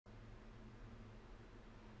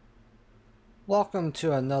Welcome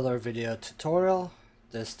to another video tutorial.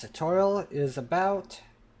 This tutorial is about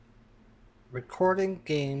recording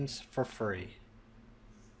games for free.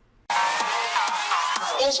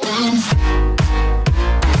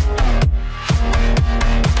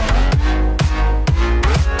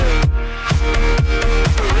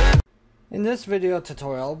 In this video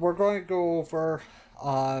tutorial, we're going to go over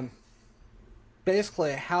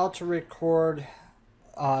basically how to record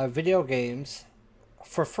video games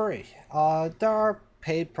for free. There are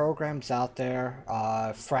paid programs out there.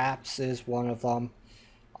 Fraps is one of them.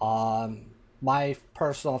 My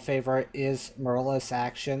personal favorite is Mirrorless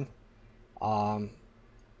Action. But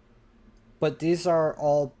these are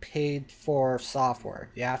all paid for software.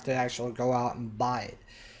 You have to actually go out and buy it.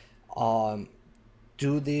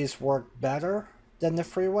 Do these work better than the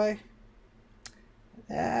free way?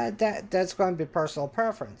 That's going to be personal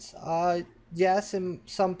preference. Yes in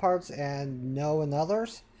some parts and no in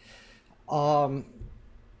others. I've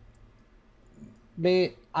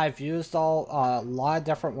used a lot of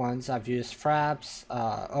different ones. I've used Fraps,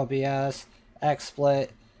 OBS, XSplit,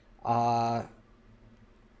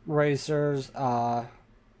 Razors.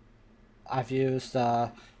 I've used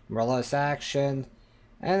Mirrorless Action,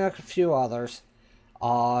 and a few others.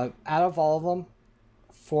 Out of all of them,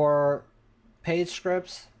 for paid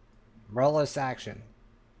scripts, Mirrorless Action.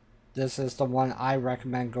 This is the one I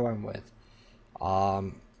recommend going with.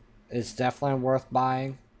 It's definitely worth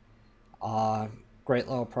buying. Great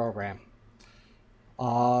little program.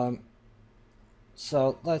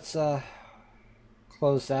 So let's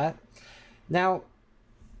close that. Now,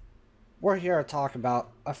 we're here to talk about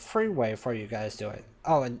a free way for you guys to do it.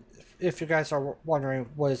 Oh, and if you guys are wondering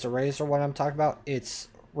what is a Razer, what I'm talking about, it's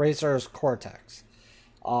Razer's Cortex.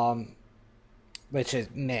 Which is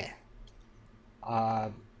meh.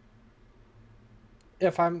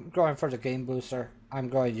 If I'm going for the game booster, I'm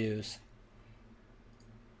going to use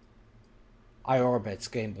iOrbit's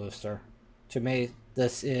game booster. To me,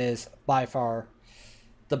 this is by far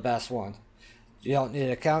the best one. You don't need an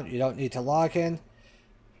account, you don't need to log in.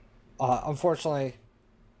 Unfortunately,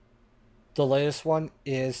 the latest one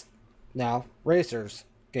is now Razer's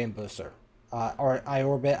game booster. Or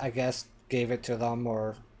iOrbit, I guess, gave it to them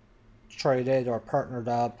or traded or partnered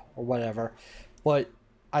up or whatever. But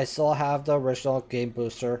I still have the original Game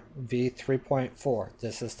Booster v3.4.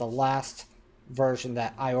 This is the last version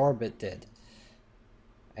that iOrbit did.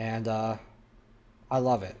 And I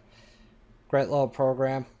love it. Great little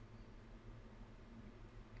program.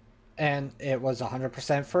 And it was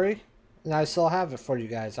 100% free. And I still have it for you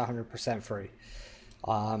guys 100% free.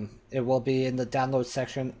 It will be in the download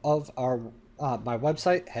section of our my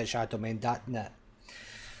website, headshotdomain.net.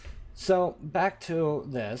 So back to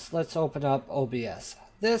this. Let's open up OBS.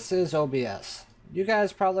 This is OBS. You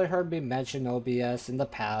guys probably heard me mention OBS in the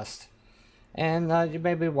past, and you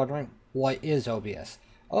may be wondering, what is OBS?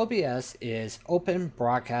 OBS is Open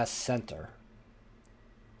Broadcast Center.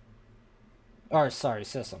 Or, sorry,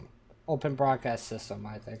 system. Open Broadcast System,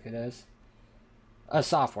 I think it is.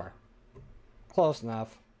 Software. Close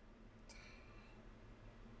enough.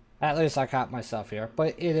 At least I caught myself here.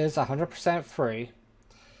 But it is 100% free.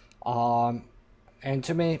 And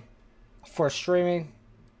to me, for streaming,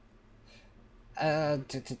 I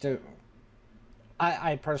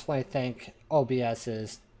personally think OBS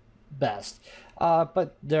is best.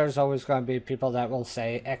 But there's always going to be people that will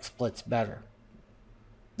say XSplit's better.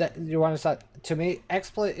 That you want to start, to me,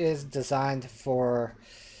 XSplit is designed for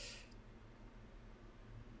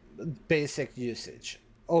basic usage.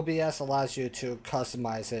 OBS allows you to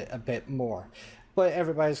customize it a bit more. But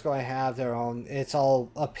everybody's going to have their own, it's all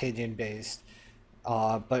opinion based.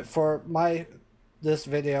 But for this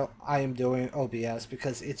video, I am doing OBS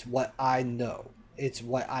because it's what I know. It's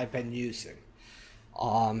what I've been using.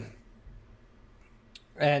 And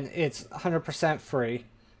it's 100% free.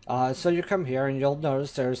 So you come here and you'll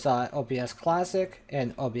notice there's OBS Classic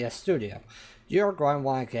and OBS Studio. You're going to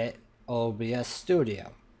want to get OBS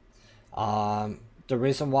Studio. The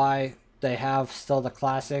reason why they have still the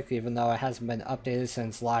Classic, even though it hasn't been updated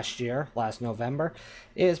since last November,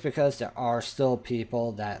 is because there are still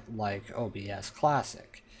people that like OBS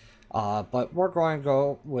Classic. But we're going to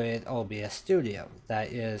go with OBS Studio.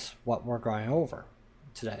 That is what we're going over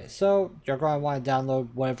today. So you're going to want to download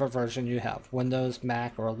whatever version you have, Windows,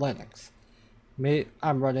 Mac, or Linux.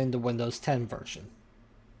 I'm running the Windows 10 version.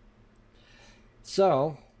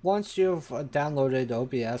 So once you've downloaded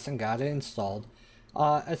OBS and got it installed,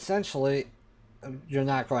 essentially you're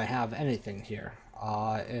not going to have anything here.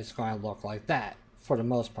 It's going to look like that for the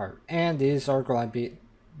most part, and these are going to be,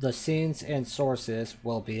 the scenes and sources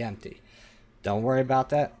will be empty. Don't worry about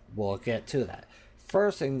that, we'll get to that.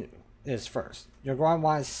 First thing is first. You're going to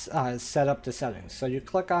want to set up the settings. So you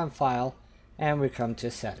click on File, and we come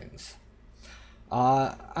to Settings.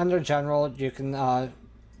 Under General, you can,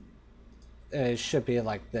 it should be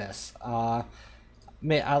like this. I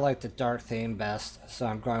like the dark theme best, so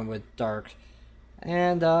I'm going with dark.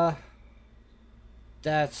 And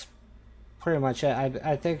that's pretty much it.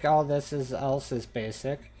 I think all this else is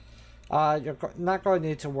basic. You're not going to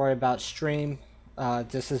need to worry about stream.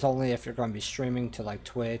 This is only if you're going to be streaming to like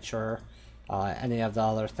Twitch or any of the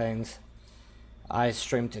other things. I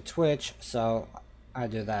stream to Twitch, so I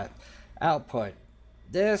do that. Output.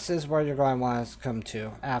 This is where you're going to want to come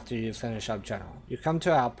to after you finish up general. You come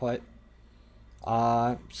to output.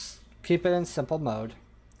 Keep it in simple mode.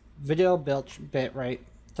 Video bit rate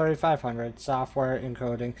 3500. Software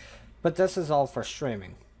encoding. But this is all for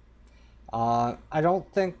streaming. I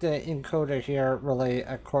don't think the encoder here really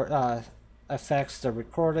affects the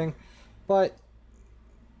recording, but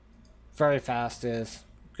very fast is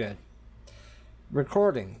good.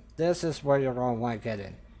 Recording. This is where you're going to want to get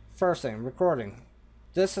in. First thing, recording.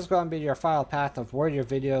 This is going to be your file path of where your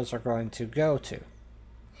videos are going to go to.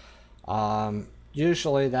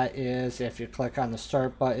 Usually that is if you click on the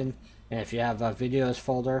start button, and if you have a videos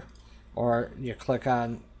folder, or you click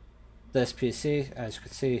on this PC, as you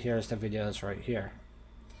can see, here's the videos right here.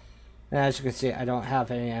 And as you can see, I don't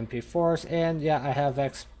have any MP4s, and yeah, I have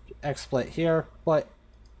XSplit here, but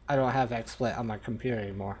I don't have XSplit on my computer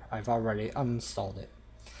anymore. I've already uninstalled it.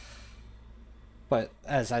 But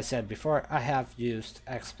as I said before, I have used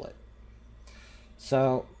XSplit.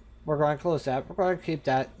 So we're going to close that. We're going to keep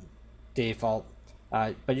that default,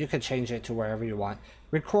 but you can change it to wherever you want.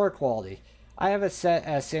 Record quality. I have it set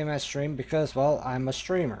as same as stream because, well, I'm a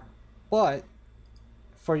streamer. But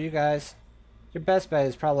for you guys, your best bet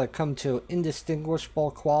is probably come to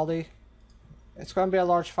indistinguishable quality. It's going to be a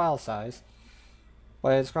large file size,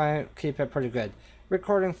 but it's going to keep it pretty good.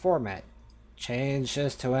 Recording format. Change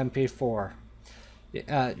this to MP4.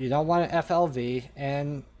 You don't want an FLV,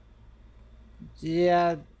 and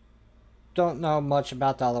yeah, don't know much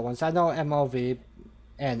about the other ones. I know MOV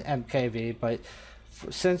and MKV, but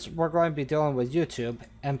since we're going to be dealing with YouTube,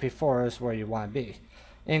 MP4 is where you want to be.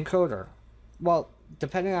 Encoder. Well,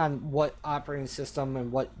 depending on what operating system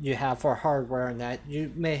and what you have for hardware and that,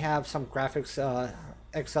 you may have some graphics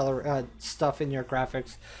stuff in your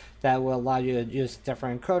graphics that will allow you to use a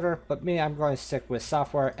different encoder, but me, I'm going to stick with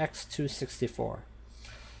software X264.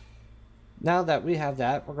 Now that we have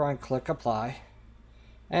that, we're going to click apply,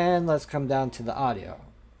 and let's come down to the audio.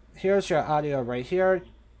 Here's your audio right here.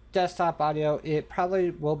 Desktop audio, it probably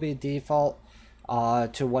will be default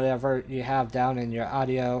to whatever you have down in your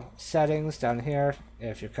audio settings down here.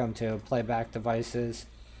 If you come to playback devices,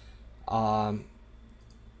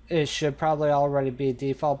 it should probably already be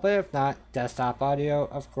default, but if not, desktop audio,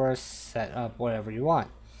 of course, set up whatever you want.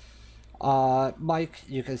 Mic,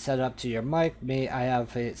 you can set up to your mic. Me, I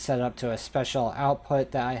have it set up to a special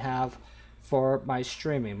output that I have for my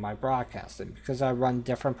streaming, my broadcasting, because I run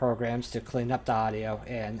different programs to clean up the audio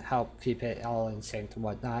and help keep it all in sync and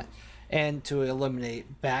whatnot, and to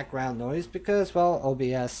eliminate background noise because, well,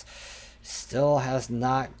 OBS still has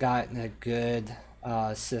not gotten a good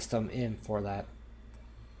system in for that.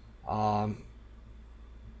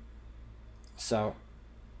 So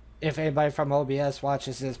if anybody from OBS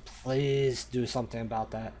watches this, please do something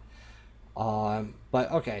about that.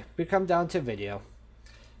 But okay, we come down to video.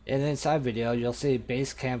 And inside video, you'll see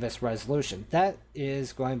base canvas resolution. That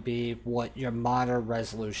is going to be what your monitor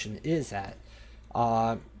resolution is at.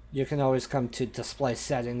 You can always come to display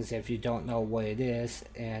settings if you don't know what it is.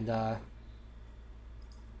 And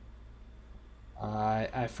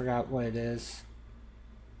I forgot what it is.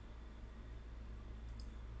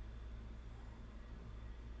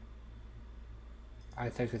 I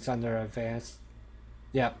think it's under advanced.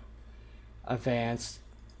 Yep. Advanced.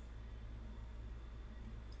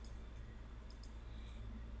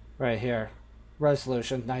 Right here.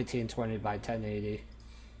 Resolution 1920 by 1080.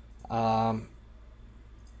 I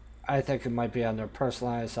think it might be under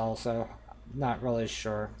personalized also. Not really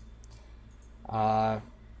sure. But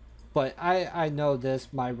I know this,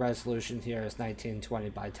 my resolution here is 1920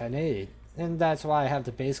 by 1080. And that's why I have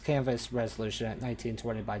the base canvas resolution at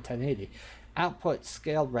 1920 by 1080. Output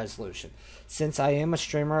scaled resolution. Since I am a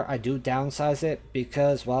streamer, I do downsize it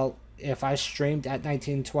because, well, if I streamed at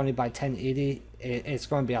 1920 by 1080, it's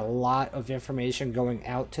going to be a lot of information going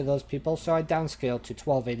out to those people, so I downscale to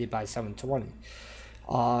 1280 by 720.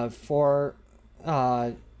 For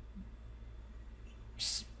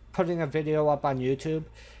putting a video up on YouTube,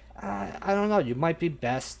 I don't know. You might be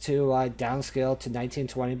best to downscale to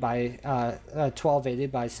 1920 by 1280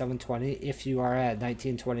 by 720 if you are at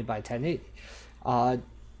 1920 by 1080.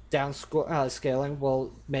 Scaling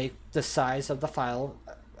will make the size of the file,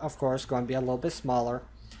 of course, going to be a little bit smaller.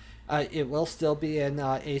 It will still be in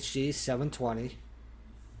HD 720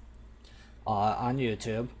 on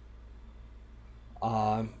YouTube.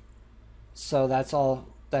 So that's all.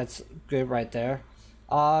 That's good right there.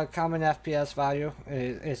 Common FPS value,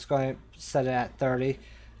 it's going to set it at 30.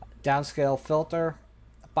 Downscale filter,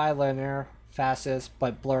 bilinear, fastest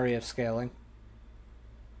but blurry of scaling.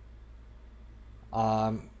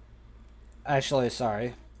 Actually,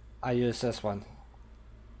 sorry, I use this one.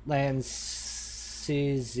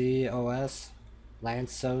 LanCZOS,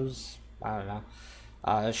 Lanczos, I don't know.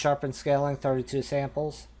 Sharpen scaling, 32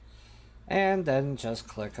 samples, and then just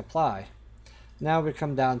click apply. Now we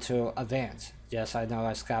come down to advanced. Yes, I know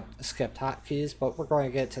I skipped hotkeys, but we're going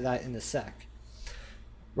to get to that in a sec.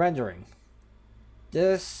 Rendering.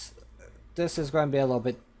 This is going to be a little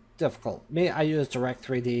bit difficult. Me, I use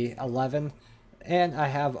Direct3D 11, and I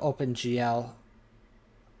have OpenGL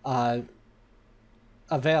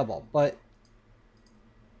available, but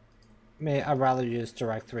I'd rather use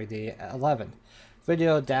Direct3D 11.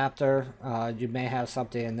 Video adapter, you may have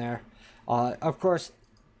something in there. Of course,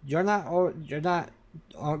 you're not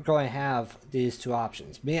going to have these two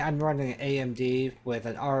options. I'm running an AMD with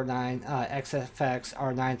an R9 XFX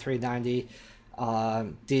R9 390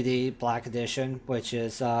 DD Black Edition, which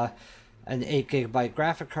is an 8GB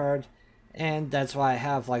graphic card, and that's why I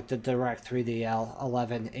have like the Direct3D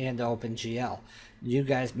 11 and OpenGL. You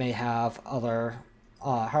guys may have other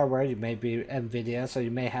hardware. You may be NVIDIA, so you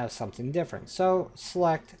may have something different. So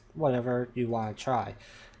select whatever you want to try.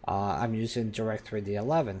 I'm using Direct3D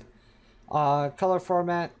 11. Color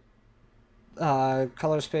format,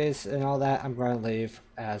 color space, and all that I'm going to leave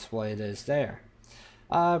as what it is there.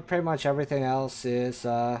 Pretty much everything else is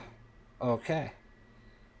okay.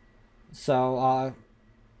 So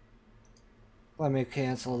let me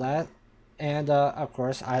cancel that. And of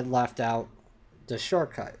course I left out the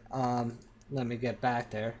shortcut. Let me get back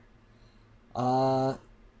there.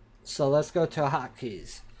 So let's go to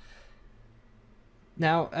hotkeys.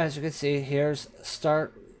 Now, as you can see, here's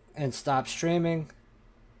start and stop streaming,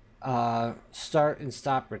 start and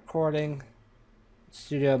stop recording,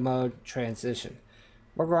 studio mode, transition.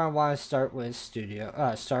 We're going to want to start with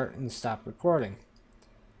start and stop recording.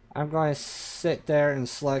 I'm going to sit there and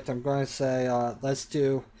select, I'm going to say, let's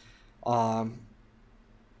do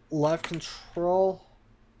left control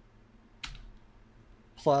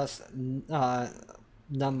plus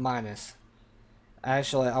num minus.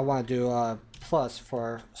 Actually, I want to do plus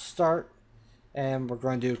for start, and we're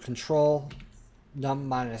going to do control num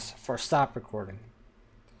minus for stop recording.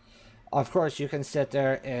 Of course, you can sit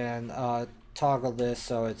there and toggle this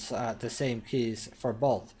so it's the same keys for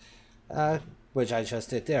both, which I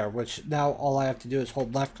just did there, which now all I have to do is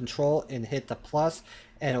hold left control and hit the plus,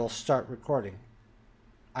 and it will start recording.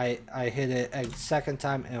 I hit it a second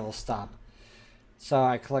time and it will stop. So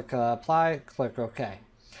I click apply, click OK.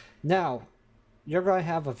 Now, you're going to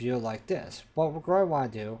have a view like this. What we're going to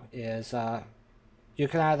want to do is you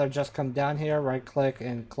can either just come down here, right click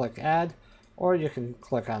and click add, or you can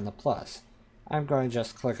click on the plus. I'm going to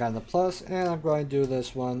just click on the plus, and I'm going to do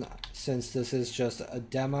this one since this is just a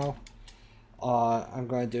demo. I'm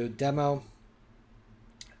going to do demo,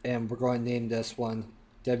 and we're going to name this one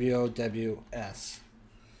WOWS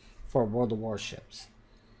for World of Warships.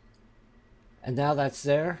 And now that's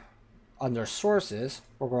there. Under sources,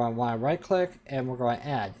 we're going to want to right click and we're going to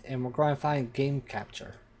add, and we're going to find game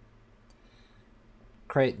capture.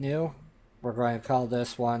 Create new. We're going to call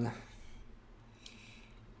this one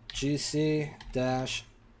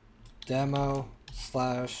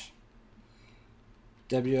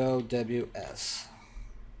GC-demo/WOWS.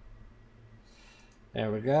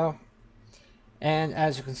 There we go. And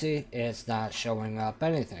as you can see, it's not showing up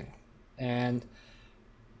anything. And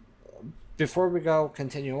before we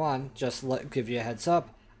continue on, just give you a heads up,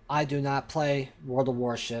 I do not play World of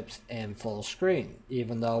Warships in full screen,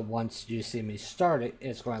 even though once you see me start it,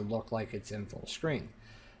 it's going to look like it's in full screen.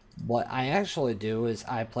 What I actually do is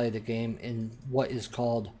I play the game in what is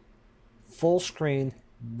called full screen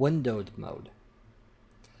windowed mode.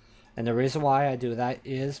 And the reason why I do that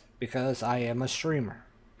is because I am a streamer.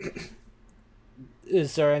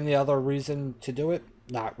 Is there any other reason to do it?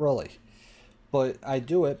 Not really. But I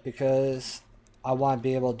do it because I want to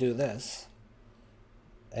be able to do this.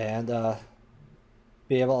 And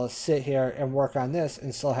be able to sit here and work on this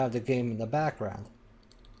and still have the game in the background.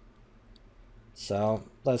 So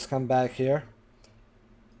let's come back here.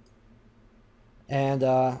 And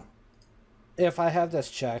if I have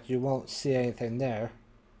this checked, you won't see anything there.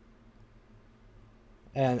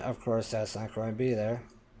 And of course, that's not going to be there.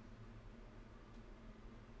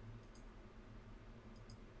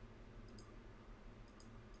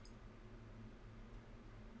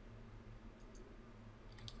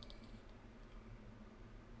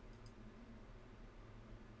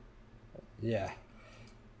 Yeah.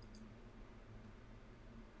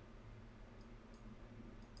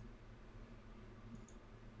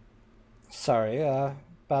 Sorry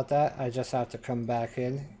about that. I just have to come back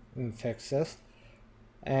in and fix this.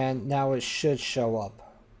 And now it should show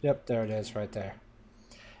up. Yep, there it is right there.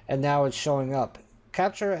 And now it's showing up.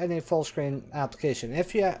 Capture any full screen application.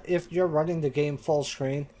 If you're running the game full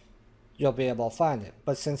screen, you'll be able to find it.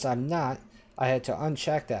 But since I'm not, I had to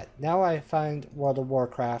uncheck that. Now I find World of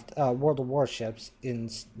Warships in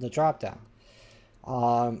the dropdown.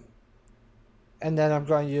 And then I'm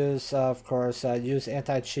going to use, of course, use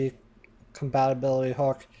anti-cheat compatibility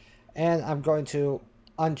hook, and I'm going to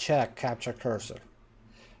uncheck capture cursor.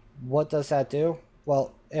 What does that do?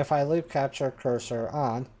 Well, if I leave capture cursor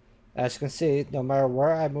on, as you can see, no matter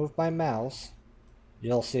where I move my mouse,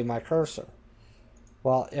 you'll see my cursor.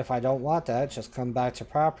 Well, if I don't want that, just come back to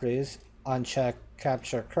properties, uncheck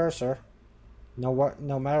capture cursor. No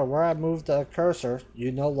matter where I move the cursor,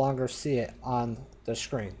 you no longer see it on the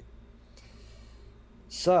screen.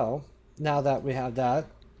 So, now that we have that,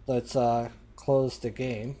 let's close the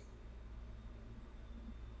game.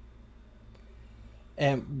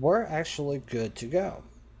 And we're actually good to go.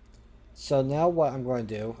 So now what I'm going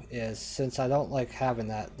to do is, since I don't like having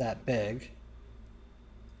that big,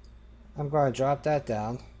 I'm going to drop that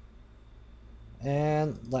down.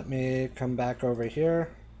 And let me come back over here.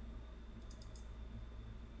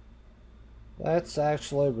 Let's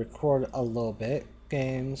actually record a little bit.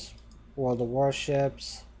 Games, World of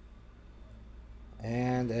Warships,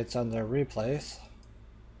 and it's under replays.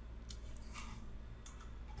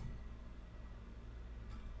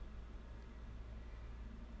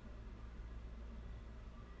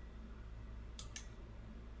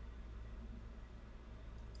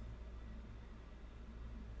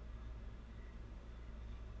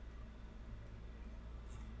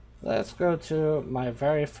 Let's go to my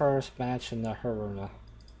very first match in the Haruna.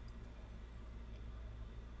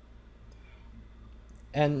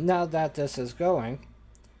 And now that this is going,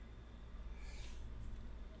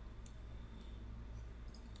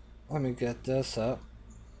 let me get this up.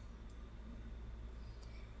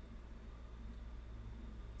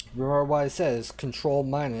 Remember what I said is Control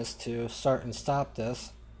minus to start and stop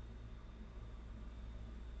this.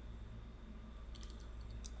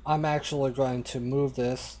 I'm actually going to move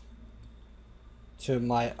this to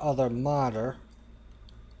my other monitor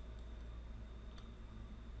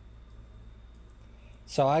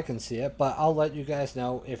so I can see it, but I'll let you guys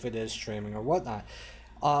know if it is streaming or whatnot.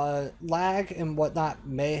 Lag and whatnot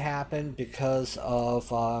may happen because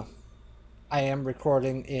of I am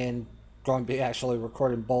recording in, going to be actually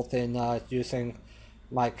recording both in using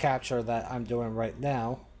my capture that I'm doing right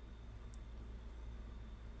now.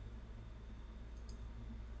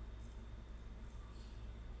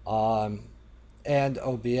 And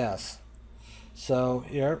OBS. So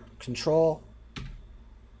here, Control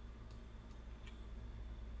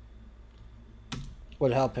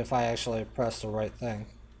would help if I actually press the right thing.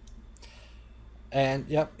 And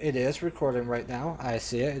yep, it is recording right now. I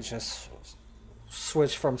see it. It just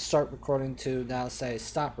switched from start recording to now say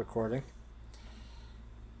stop recording.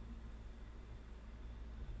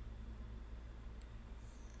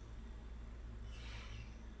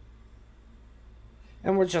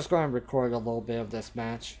 And we're just going to record a little bit of this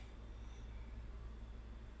match.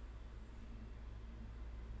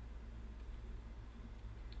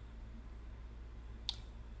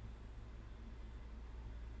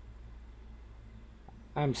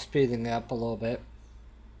 I'm speeding up a little bit.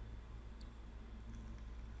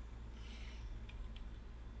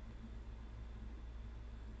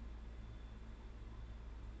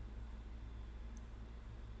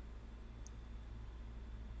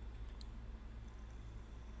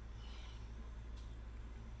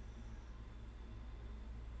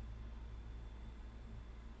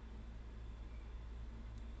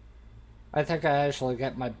 I think I actually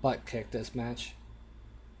get my butt kicked this match.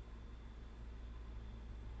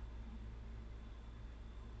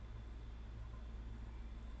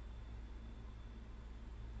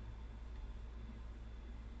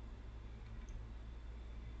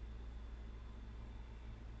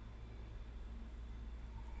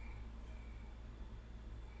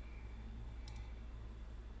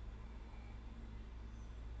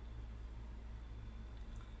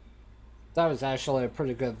 That was actually a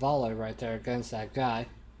pretty good volley right there against that guy.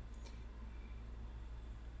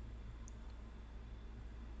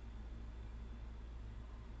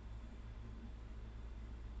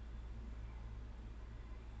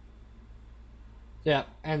 Yeah,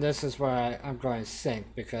 and this is where I'm going to sink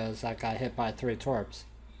because I got hit by 3 torps.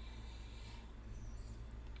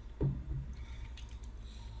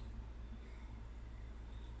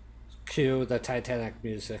 Cue the Titanic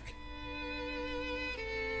music.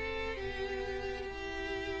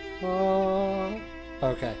 Oh,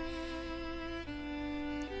 okay.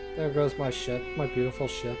 There goes my ship, my beautiful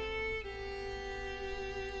ship.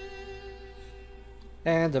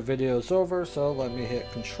 And the video is over, so let me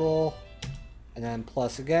hit control and then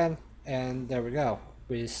plus again, and there we go.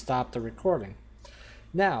 We stopped the recording.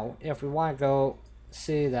 Now, if we want to go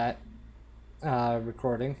see that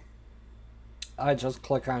recording, I just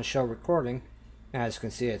click on show recording, and as you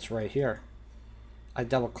can see, it's right here. I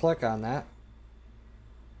double click on that.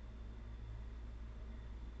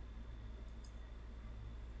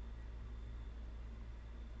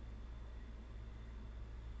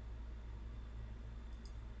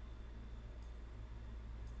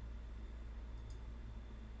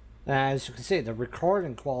 And as you can see, the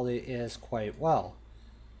recording quality is quite well.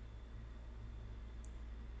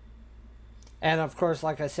 And of course,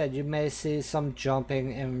 like I said, you may see some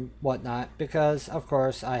jumping and whatnot because, of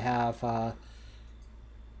course, I have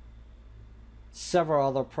several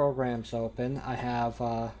other programs open. I have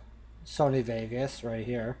Sony Vegas right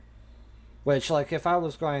here, which, like, if I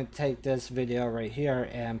was going to take this video right here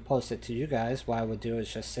and post it to you guys, what I would do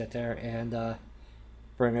is just sit there and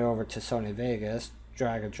bring it over to Sony Vegas,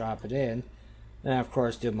 drag and drop it in, and of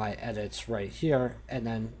course do my edits right here and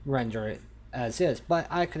then render it as is. But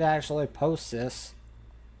I could actually post this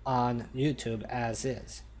on YouTube as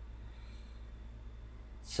is.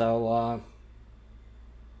 So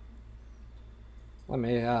let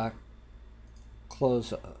me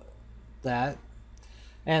close that.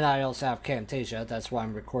 And I also have Camtasia, that's what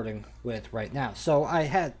I'm recording with right now. So I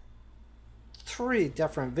had 3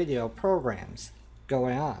 different video programs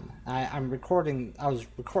going on. I was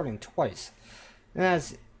recording twice. And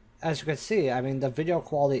as you can see, I mean, the video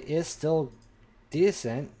quality is still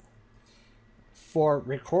decent for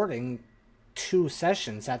recording 2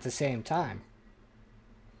 sessions at the same time.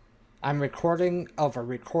 I'm recording of a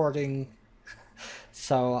recording,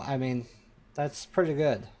 so I mean, that's pretty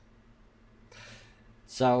good.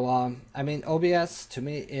 So I mean, OBS to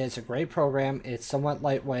me is a great program. It's somewhat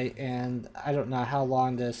lightweight, and I don't know how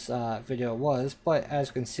long this video was, but as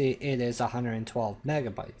you can see, it is 112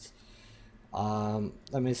 megabytes.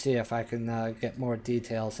 Let me see if I can get more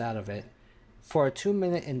details out of it. For a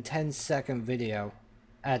 2-minute and 10-second video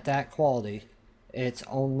at that quality, it's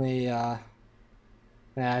only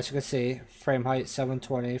as you can see, frame height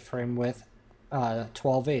 720, frame width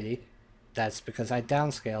 1280. That's because I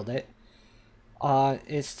downscaled it.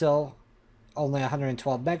 It's still only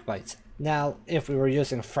 112 megabytes. Now, if we were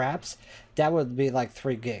using Fraps, that would be like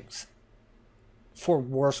 3 gigs for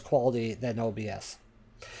worse quality than OBS.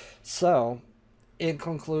 So, in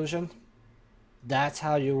conclusion, that's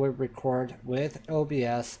how you would record with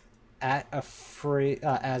OBS at a free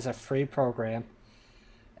as a free program,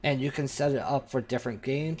 and you can set it up for different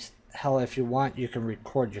games. Hell, if you want, you can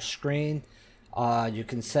record your screen. You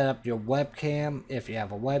can set up your webcam if you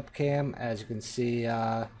have a webcam. As you can see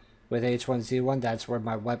with H1Z1, that's where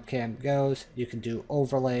my webcam goes. You can do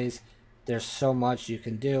overlays. There's so much you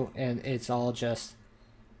can do, and it's all just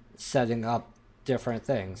setting up different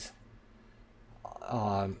things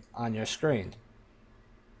on your screen.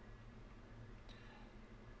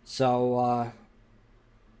 So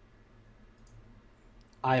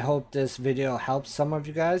I hope this video helps some of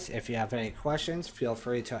you guys. If you have any questions, feel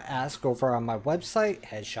free to ask over on my website,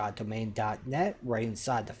 headshotdomain.net, right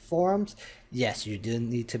inside the forums. Yes, you do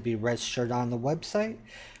need to be registered on the website.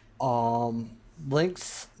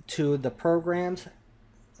 Links to the programs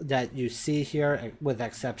that you see here, with the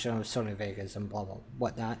exception of Sony Vegas and blah blah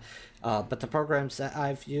whatnot, but the programs that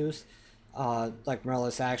I've used, like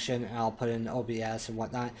Mirrorless Action, and I'll put in OBS and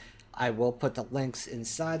whatnot, I will put the links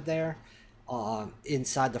inside there,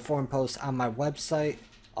 inside the forum post on my website.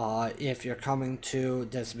 If you're coming to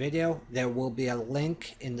this video, there will be a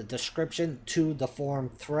link in the description to the forum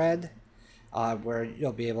thread, where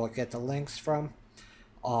you'll be able to get the links from.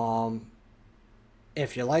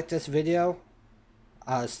 If you like this video,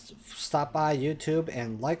 stop by YouTube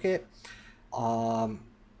and like it.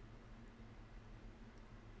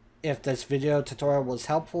 If this video tutorial was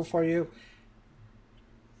helpful for you,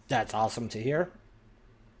 that's awesome to hear.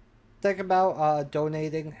 think about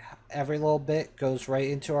donating. Every little bit goes right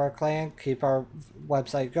into our clan, keep our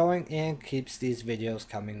website going, and keeps these videos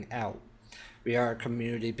coming out. We are a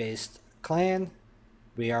community-based clan.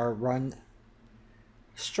 We are run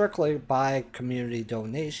strictly by community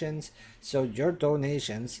donations, so your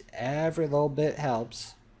donations, every little bit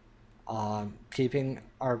helps keeping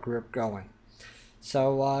our group going.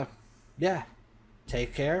 So yeah,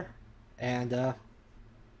 take care, and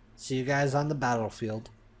see you guys on the battlefield.